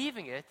just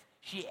believing it,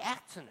 she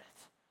acts on it.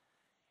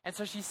 And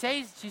so she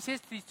says to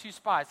these 2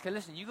 spies, okay,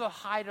 listen, you go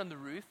hide on the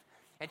roof.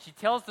 And she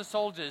tells the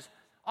soldiers,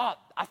 I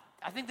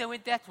think they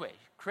went that way.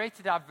 Creates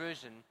a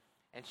diversion,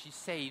 and she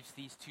saves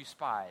these 2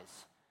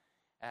 spies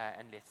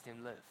and lets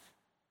them live.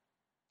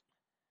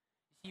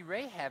 You see,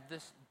 Rahab,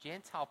 this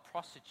Gentile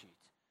prostitute,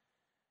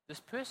 this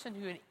person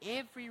who in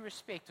every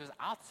respect was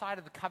outside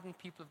of the covenant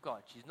people of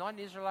God. She's not an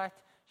Israelite.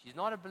 She's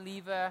not a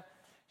believer.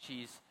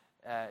 She's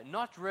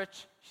not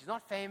rich. She's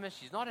not famous.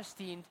 She's not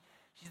esteemed.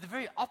 She's the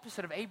very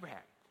opposite of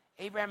Abraham.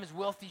 Abraham is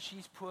wealthy.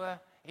 She's poor.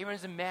 Abraham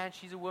is a man.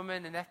 She's a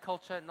woman. In that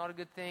culture, not a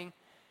good thing.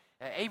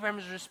 Abraham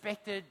is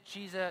respected.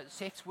 She's a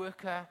sex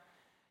worker.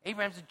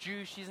 Abraham's a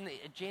Jew. She's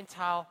a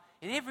Gentile.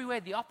 In every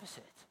way, the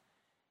opposite.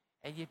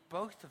 And yet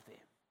both of them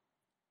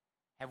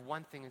have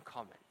one thing in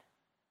common.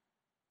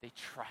 They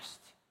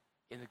trust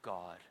in the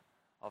God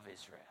of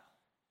Israel.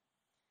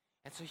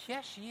 And so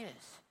here she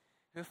is.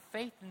 Her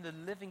faith in the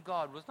living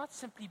God was not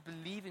simply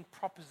believing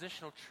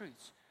propositional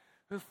truths.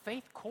 Her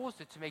faith caused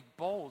her to make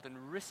bold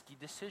and risky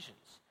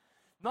decisions,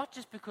 not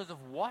just because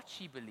of what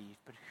she believed,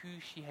 but who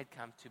she had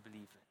come to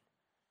believe in.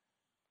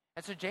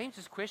 And so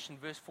James's question,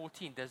 verse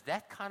 14, does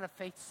that kind of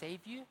faith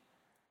save you?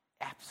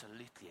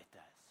 Absolutely it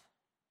does.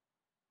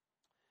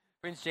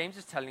 Friends, James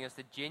is telling us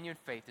that genuine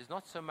faith is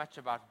not so much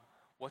about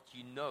what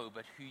you know,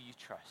 but who you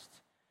trust.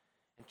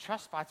 And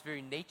trust by its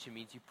very nature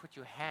means you put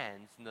your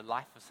hands in the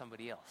life of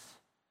somebody else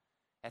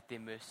at their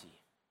mercy.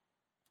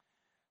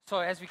 So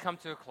as we come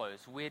to a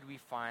close, where do we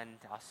find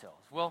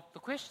ourselves? Well, the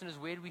question is,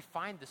 where do we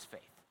find this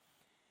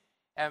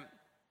faith?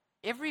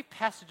 Every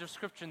passage of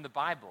Scripture in the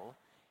Bible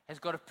has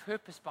got a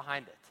purpose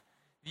behind it.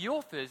 The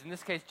authors, in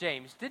this case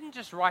James, didn't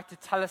just write to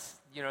tell us,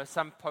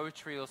 some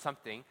poetry or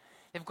something.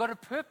 They've got a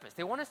purpose.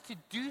 They want us to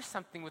do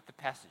something with the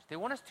passage. They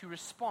want us to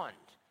respond.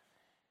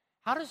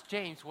 How does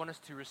James want us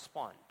to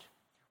respond?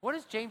 What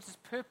is James's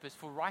purpose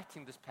for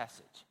writing this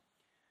passage?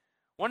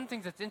 One of the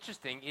things that's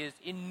interesting is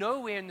in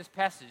nowhere in this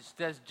passage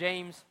does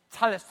James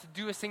tell us to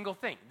do a single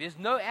thing. There's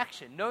no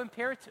action, no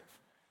imperative.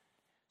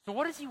 So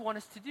what does he want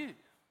us to do?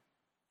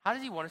 How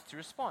does he want us to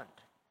respond?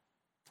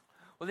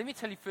 Well, let me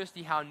tell you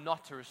firstly how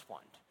not to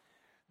respond.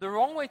 The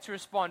wrong way to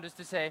respond is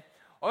to say,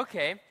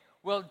 okay,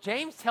 well,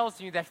 James tells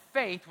me that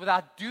faith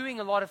without doing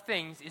a lot of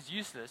things is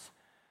useless,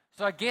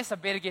 so I guess I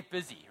better get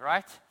busy,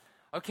 right?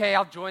 Okay,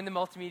 I'll join the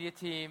multimedia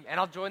team, and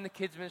I'll join the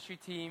kids ministry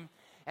team,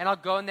 and I'll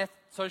go on that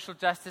social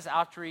justice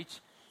outreach.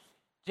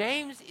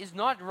 James is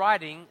not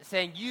writing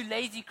saying, you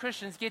lazy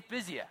Christians, get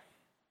busier.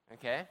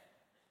 Okay?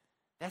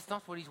 That's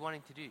not what he's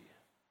wanting to do.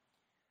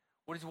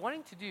 What he's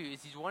wanting to do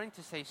is he's wanting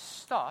to say,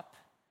 stop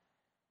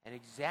and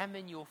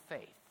examine your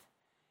faith.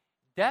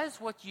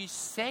 Does what you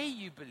say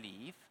you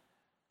believe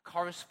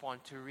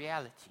correspond to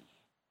reality?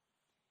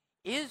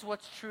 Is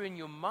what's true in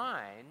your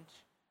mind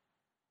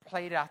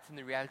played out in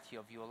the reality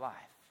of your life?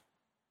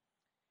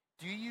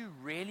 Do you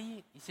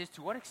really, he says,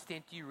 to what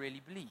extent do you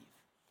really believe?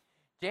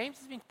 James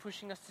has been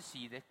pushing us to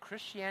see that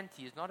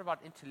Christianity is not about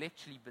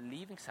intellectually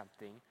believing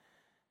something,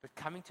 but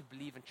coming to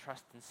believe and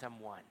trust in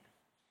someone.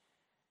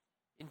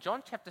 In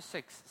John chapter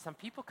 6, some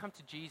people come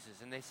to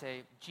Jesus and they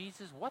say,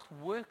 Jesus, what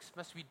works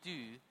must we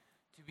do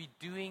to be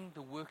doing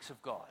the works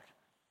of God?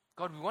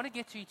 God, we want to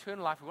get to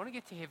eternal life. We want to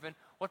get to heaven.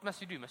 What must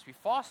we do? Must we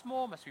fast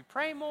more? Must we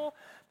pray more?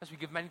 Must we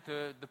give money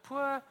to the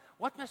poor?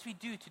 What must we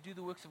do to do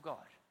the works of God?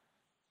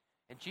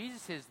 And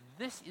Jesus says,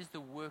 this is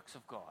the works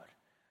of God,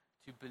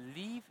 to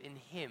believe in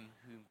him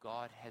whom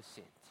God has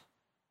sent.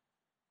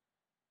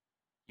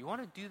 You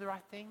want to do the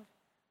right thing?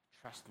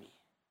 Trust me.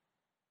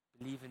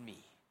 Believe in me.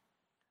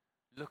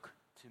 Look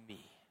to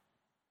me.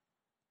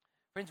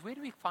 Friends, where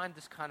do we find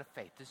this kind of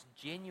faith, this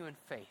genuine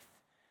faith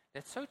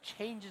that so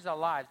changes our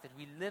lives that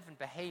we live and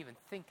behave and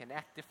think and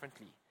act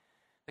differently?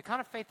 The kind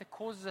of faith that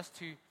causes us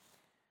to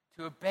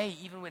obey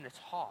even when it's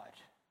hard.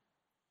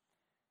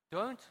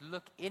 Don't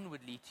look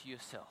inwardly to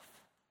yourself.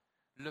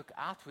 Look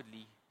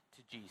outwardly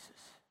to Jesus.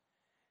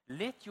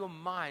 Let your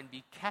mind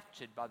be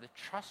captured by the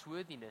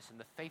trustworthiness and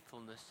the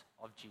faithfulness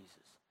of Jesus.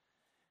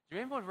 Do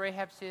you remember what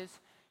Rahab says?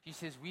 She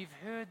says, we've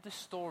heard the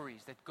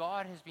stories that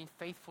God has been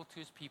faithful to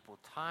his people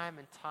time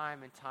and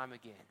time and time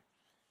again.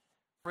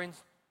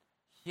 Friends,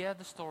 hear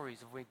the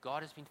stories of where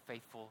God has been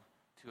faithful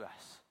to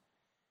us.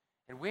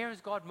 And where is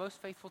God most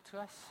faithful to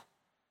us?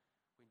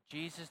 When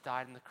Jesus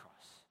died on the cross.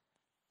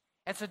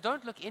 And so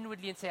don't look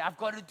inwardly and say, I've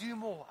got to do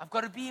more. I've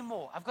got to be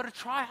more. I've got to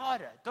try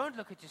harder. Don't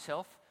look at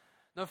yourself.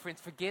 No,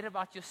 friends, forget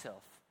about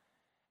yourself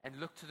and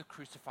look to the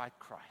crucified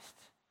Christ.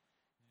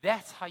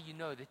 That's how you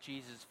know that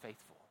Jesus is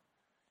faithful.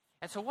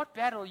 And so what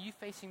battle are you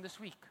facing this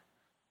week?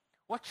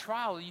 What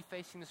trial are you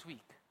facing this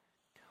week?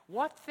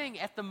 What thing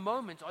at the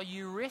moment are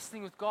you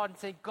wrestling with God and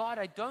saying, God,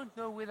 I don't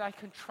know whether I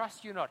can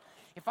trust you or not.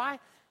 If I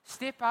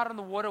step out on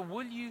the water,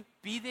 will you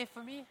be there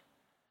for me?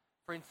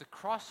 Friends, the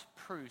cross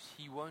proves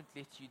he won't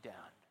let you down.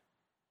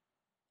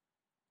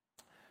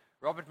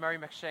 Robert Murray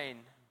McShane,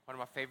 one of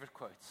my favorite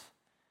quotes.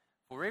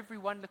 For every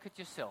one look at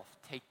yourself,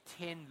 take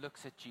 10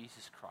 looks at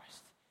Jesus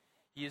Christ.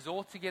 He is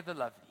altogether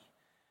lovely,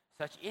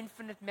 such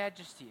infinite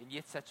majesty and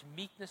yet such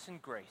meekness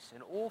and grace,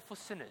 and all for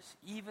sinners,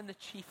 even the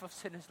chief of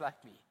sinners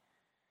like me.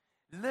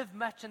 Live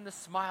much in the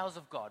smiles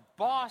of God,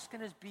 bask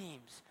in his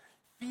beams,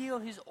 feel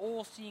his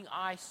all-seeing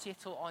eye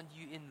settle on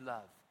you in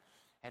love,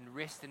 and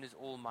rest in his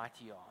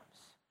almighty arms.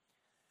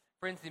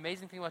 Friends, the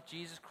amazing thing about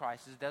Jesus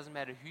Christ is it doesn't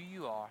matter who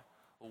you are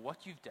or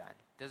what you've done.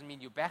 It doesn't mean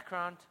your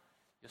background,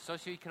 your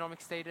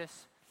socioeconomic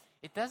status.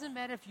 It doesn't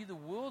matter if you're the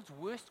world's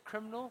worst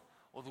criminal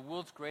or the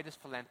world's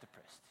greatest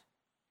philanthropist.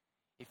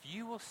 If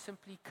you will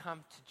simply come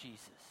to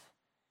Jesus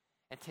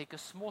and take a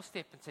small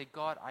step and say,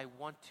 God, I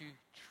want to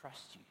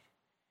trust you.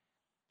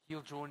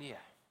 He'll draw near.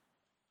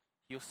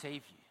 He'll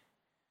save you.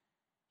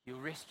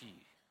 He'll rescue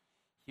you.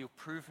 He'll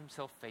prove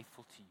himself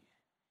faithful to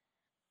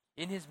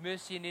you. In his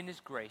mercy and in his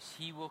grace,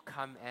 he will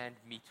come and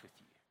meet with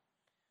you.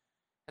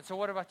 And so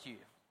what about you?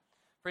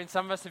 Friends,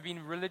 some of us have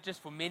been religious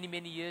for many,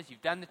 many years.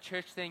 You've done the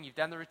church thing, you've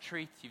done the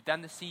retreats, you've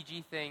done the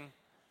CG thing.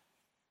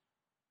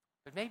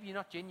 But maybe you're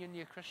not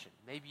genuinely a Christian.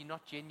 Maybe you're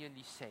not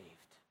genuinely saved.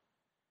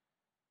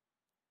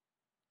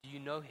 Do you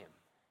know him?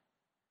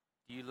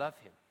 Do you love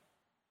him?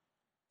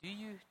 Do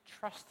you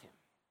trust him?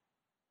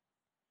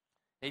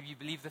 Maybe you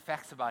believe the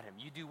facts about him.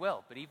 You do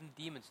well, but even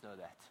demons know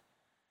that.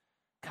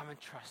 Come and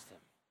trust him.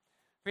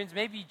 Friends,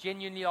 maybe you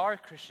genuinely are a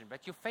Christian,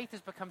 but your faith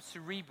has become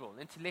cerebral,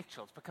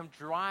 intellectual. It's become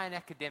dry and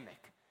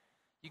academic.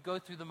 You go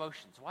through the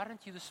motions. Why don't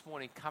you this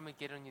morning come and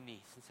get on your knees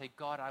and say,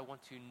 God, I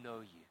want to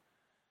know you.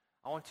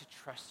 I want to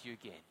trust you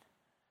again.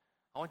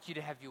 I want you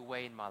to have your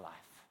way in my life.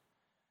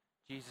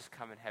 Jesus,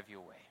 come and have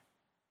your way.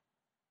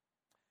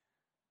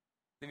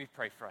 Let me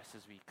pray for us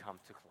as we come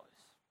to close.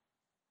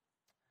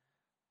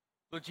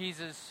 Lord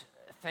Jesus,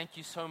 thank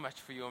you so much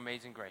for your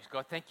amazing grace.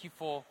 God, thank you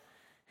for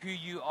who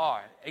you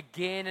are.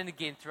 Again and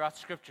again throughout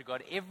Scripture,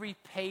 God, every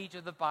page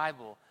of the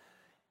Bible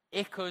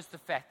echoes the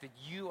fact that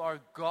you are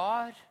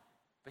God,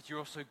 but you're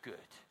also good.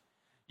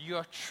 You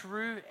are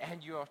true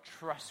and you are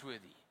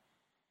trustworthy.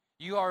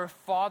 You are a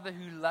Father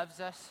who loves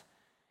us,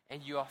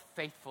 and you are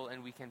faithful,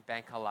 and we can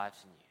bank our lives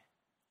in you.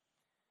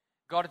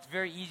 God, it's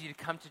very easy to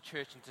come to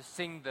church and to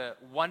sing the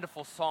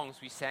wonderful songs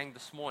we sang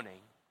this morning.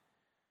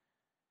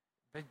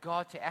 But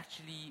God, for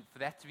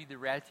that to be the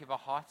reality of our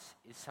hearts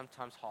is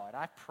sometimes hard.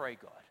 I pray,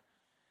 God,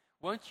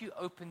 won't you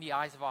open the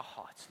eyes of our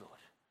hearts, Lord?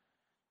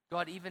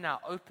 God, even now,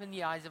 open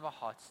the eyes of our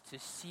hearts to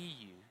see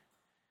you,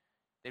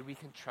 that we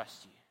can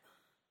trust you.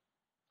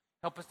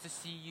 Help us to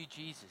see you,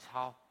 Jesus,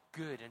 how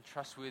good and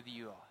trustworthy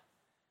you are.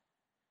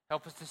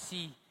 Help us to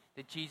see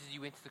that, Jesus,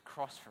 you went to the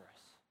cross for us.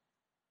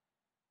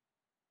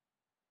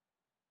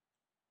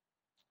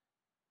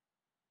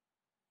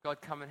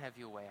 God, come and have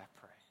your way, I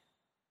pray.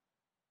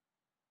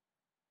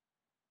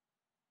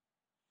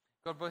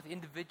 God, both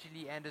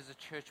individually and as a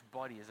church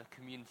body, as a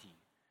community,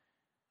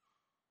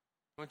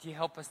 won't you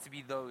help us to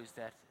be those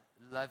that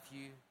love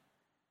you,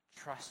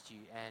 trust you,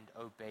 and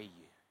obey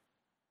you?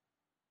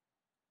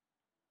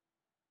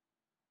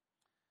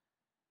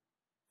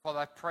 Father,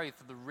 I pray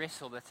for the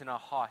wrestle that's in our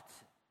hearts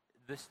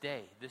this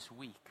day, this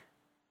week.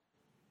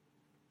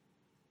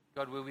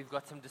 God, where we've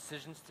got some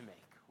decisions to make.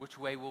 Which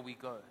way will we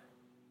go?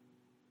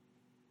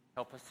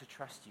 Help us to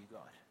trust you,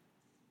 God.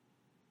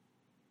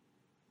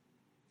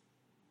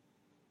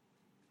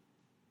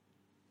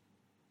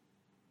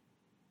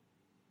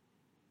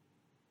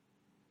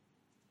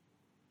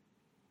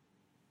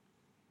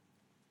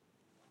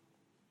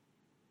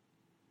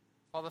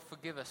 Father,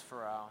 forgive us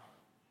for our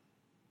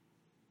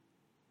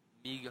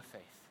meager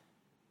faith.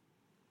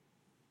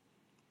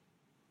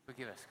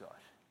 Forgive us, God.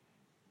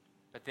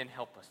 But then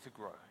help us to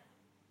grow.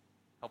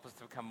 Help us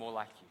to become more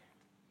like you.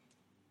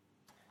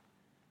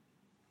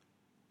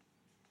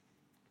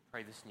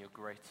 Pray this in your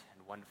great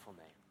and wonderful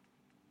name.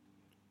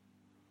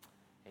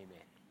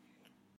 Amen.